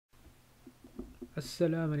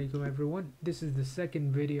Assalamu alaikum everyone. This is the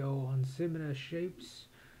second video on similar shapes.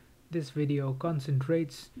 This video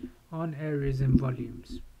concentrates on areas and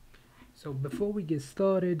volumes. So before we get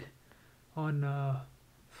started on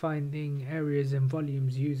finding areas and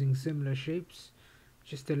volumes using similar shapes,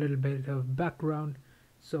 just a little bit of background.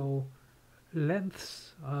 So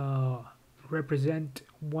lengths represent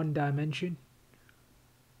one dimension,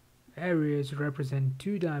 areas represent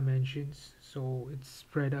two dimensions, so it's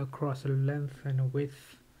spread across a length and a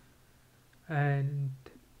width, and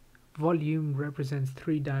volume represents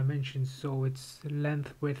three dimensions, so it's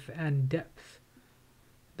length, width and depth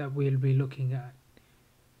that we'll be looking at.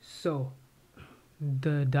 So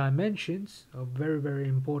the dimensions are very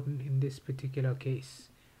important in this particular case,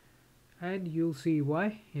 and you'll see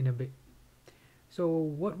why in a bit. So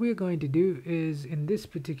what we're going to do is, in this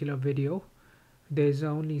particular video, there's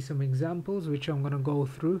only some examples which I'm going to go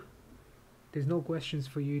through. There's no questions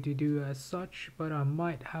for you to do as such, but I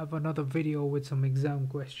might have another video with some exam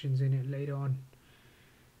questions in it later on.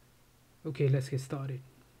 Okay, let's get started.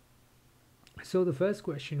 So the first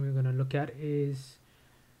question we're going to look at is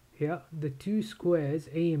here: the two squares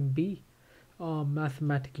A and B are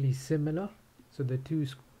mathematically similar. So the two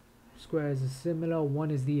squares are similar,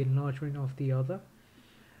 one is the enlargement of the other.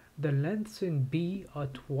 The lengths in B are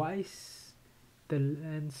twice the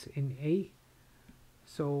lengths in A.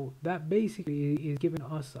 So that basically is giving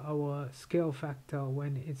us our scale factor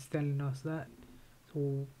when it's telling us that.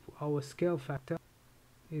 So our scale factor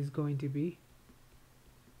is going to be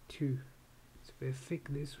 2. It's a bit thick,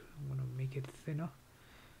 this. I'm going to make it thinner.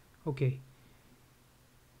 Okay.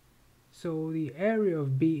 So the area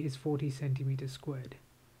of B is 40 centimeters squared.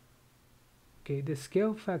 Okay, the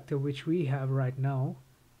scale factor which we have right now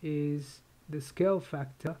is the scale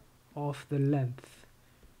factor of the length.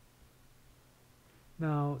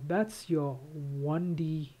 Now that's your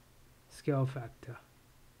 1D scale factor,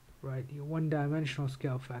 right? Your one-dimensional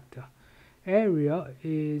scale factor. Area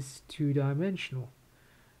is two-dimensional.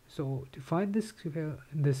 So to find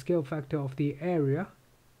the scale factor of the area,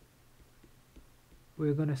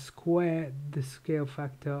 we're going to square the scale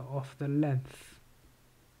factor of the length,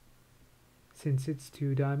 since it's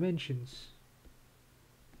two dimensions.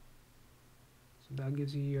 So that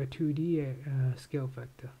gives you your 2D scale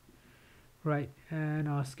factor. Right, and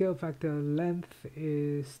our scale factor length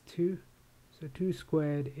is 2, so 2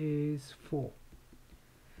 squared is 4.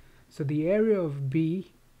 So the area of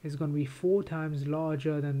B is going to be 4 times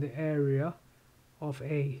larger than the area of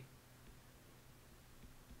A.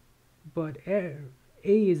 But A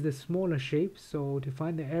is the smaller shape, so to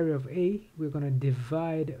find the area of A, we're going to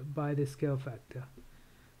divide by the scale factor.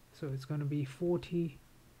 So it's going to be 40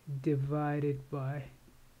 divided by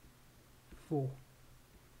 4.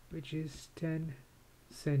 Which is 10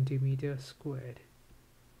 centimeters squared.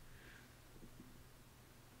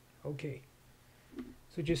 Okay,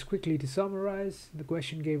 so just quickly to summarize, the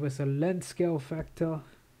question gave us a length scale factor.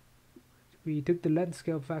 We took the length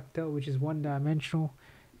scale factor, which is one-dimensional,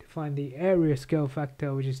 to find the area scale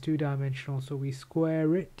factor, which is two-dimensional, so we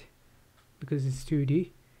square it because it's 2D.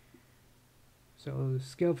 So the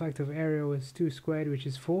scale factor of area was 2 squared, which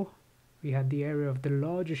is 4. We had the area of the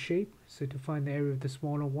larger shape, so to find the area of the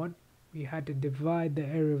smaller one, we had to divide the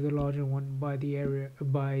area of the larger one by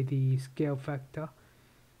the scale factor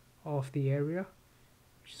of the area,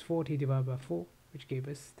 which is 40 divided by 4, which gave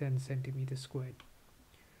us 10 centimeters squared.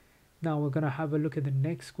 Now we're going to have a look at the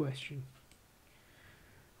next question.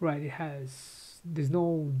 Right, there's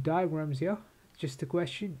no diagrams here, just a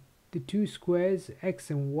question. The two squares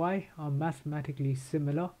x and y are mathematically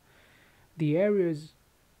similar. The areas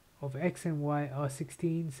of x and y are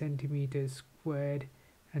 16 centimeters squared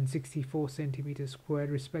and 64 centimeters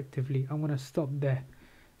squared respectively. I'm going to stop there.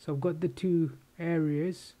 So I've got the two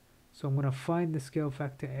areas, so I'm going to find the scale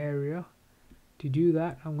factor area. To do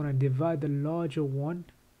that, I'm going to divide the larger one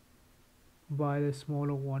by the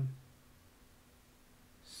smaller one.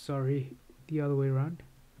 Sorry, the other way around.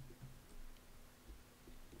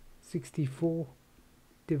 64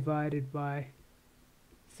 divided by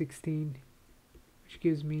 16, which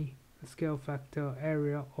gives me a scale factor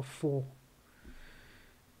area of 4.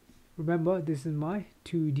 Remember, this is my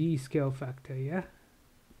 2D scale factor, yeah?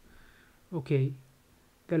 Okay,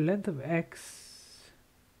 the length of x,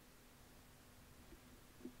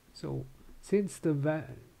 so since the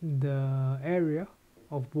area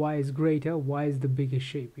of y is greater, y is the bigger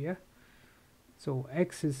shape, yeah? So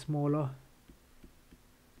x is smaller,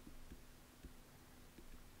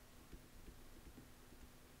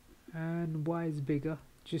 and y is bigger,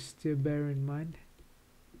 just to bear in mind.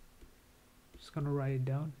 Just gonna write it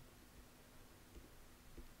down.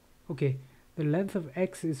 Okay, the length of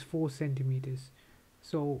x is 4 centimeters.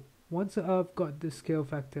 So once I've got the scale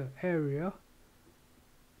factor area,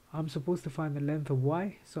 I'm supposed to find the length of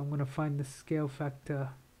y, so I'm going to find the scale factor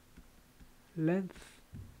length.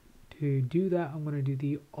 To do that, I'm going to do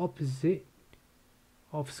the opposite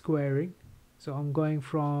of squaring. So I'm going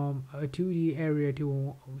from a 2D area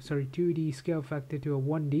to 2D scale factor to a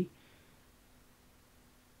 1D.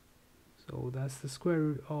 So that's the square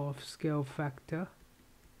root of scale factor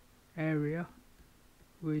area,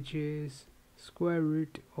 which is square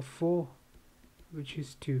root of 4, which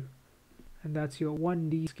is 2. And that's your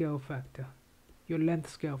 1D scale factor, your length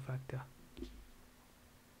scale factor.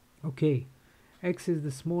 Okay, x is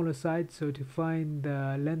the smaller side, so to find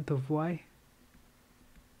the length of y,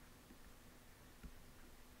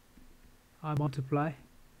 I multiply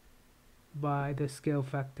by the scale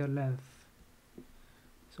factor length.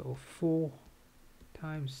 So 4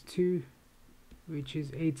 times 2, which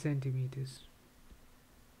is 8 centimeters.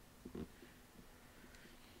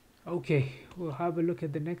 Okay, we'll have a look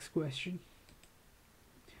at the next question.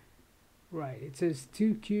 Right, it says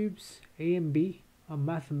two cubes A and B are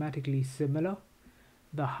mathematically similar.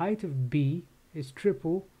 The height of B is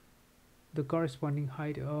triple the corresponding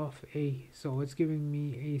height of A. So it's giving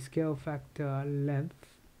me a scale factor length,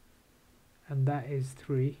 and that is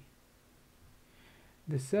 3.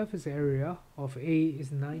 The surface area of A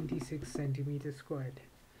is 96 centimeters squared.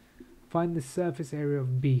 Find the surface area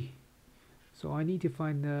of B. So I need to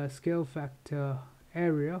find the scale factor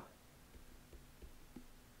area.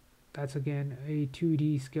 That's again a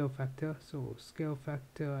 2D scale factor. So scale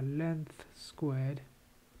factor length squared,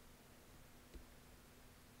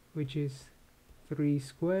 which is 3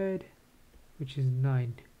 squared, which is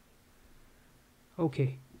 9.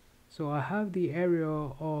 Okay, so I have the area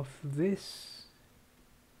of this,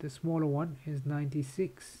 the smaller one is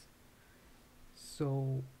 96.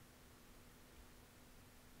 So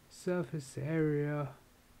surface area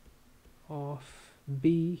of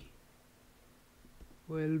B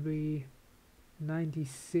will be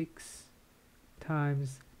 96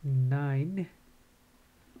 times 9,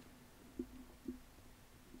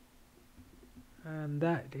 and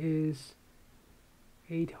that is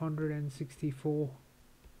 864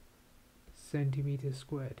 centimeters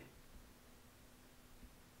squared.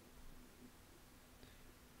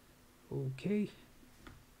 Okay,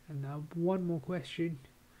 and now one more question,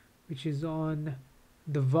 which is on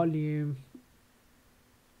the volume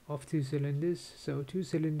of two cylinders. So two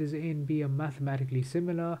cylinders A and B are mathematically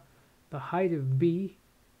similar. The height of B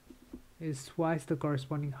is twice the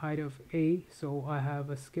corresponding height of A, so I have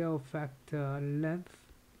a scale factor length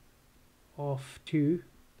of 2.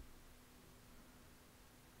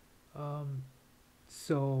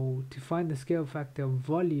 So to find the scale factor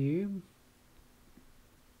volume,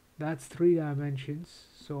 that's 3 dimensions,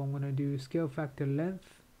 so I'm going to do scale factor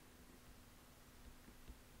length,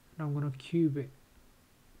 and I'm going to cube it.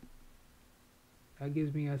 That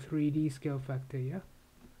gives me a 3D scale factor, yeah?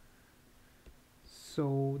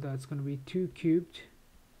 So that's going to be 2 cubed,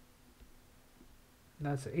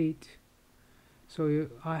 that's 8. So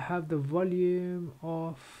I have the volume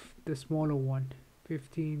of the smaller one,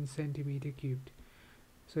 15 centimeter cubed.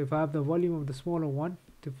 So if I have the volume of the smaller one,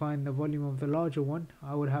 to find the volume of the larger one,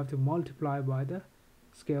 I would have to multiply by the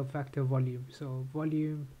scale factor volume. So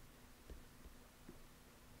volume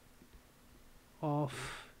of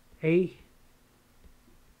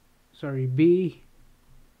B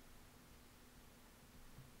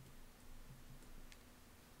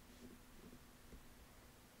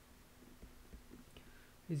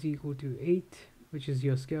is equal to 8, which is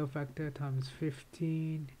your scale factor, times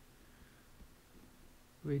 15,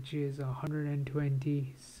 which is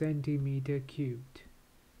 120 centimeter cubed.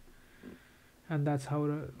 And that's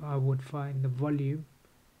how I would find the volume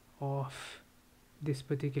of this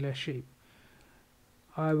particular shape.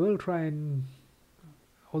 I will try and,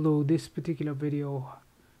 although this particular video,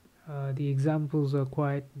 the examples are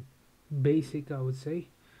quite basic, I would say,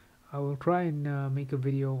 I will try and make a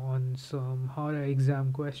video on some harder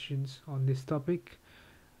exam questions on this topic.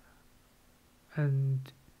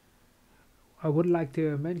 And I would like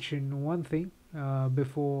to mention one thing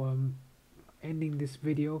before ending this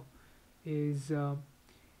video is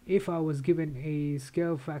if I was given a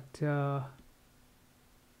scale factor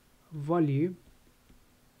volume,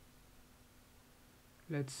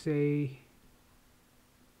 let's say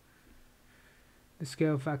the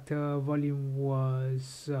scale factor volume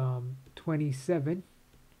was 27,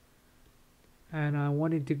 and I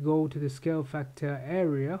wanted to go to the scale factor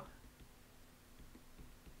area,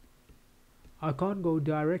 I can't go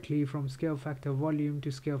directly from scale factor volume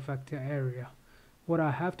to scale factor area. What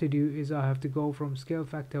I have to do is I have to go from scale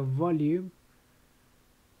factor volume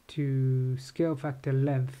to scale factor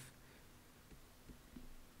length.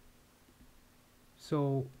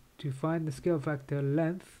 So to find the scale factor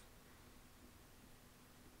length,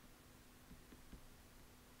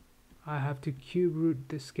 I have to cube root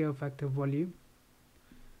the scale factor volume.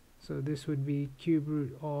 So this would be cube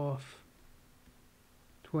root of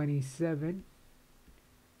 27,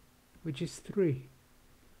 which is 3.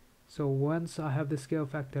 So once I have the scale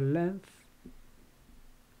factor length,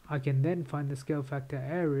 I can then find the scale factor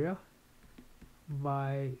area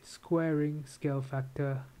by squaring scale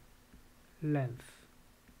factor length.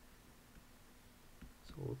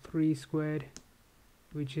 So 3 squared,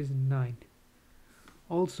 which is 9.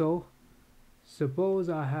 Also, suppose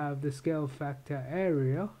I have the scale factor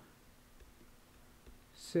area,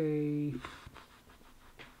 say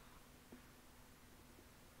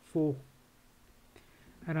 4,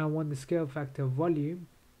 and I want the scale factor volume.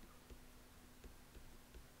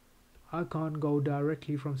 I can't go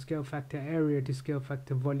directly from scale factor area to scale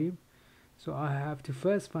factor volume, so I have to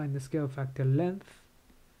first find the scale factor length,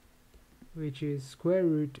 which is square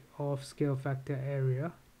root of scale factor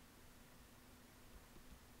area.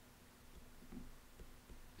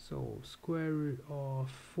 So square root of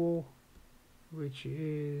 4, which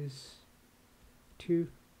is 2,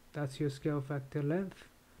 that's your scale factor length.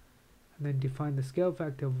 And then to find the scale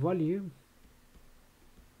factor volume,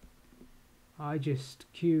 I just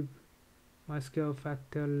cube my scale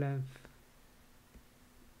factor length,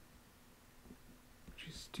 which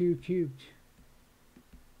is 2 cubed,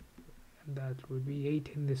 and that would be 8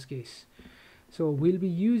 in this case. So we'll be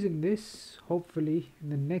using this hopefully in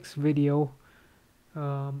the next video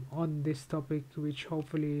on this topic, which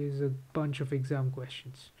hopefully is a bunch of exam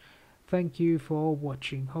questions. Thank you for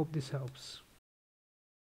watching. Hope this helps.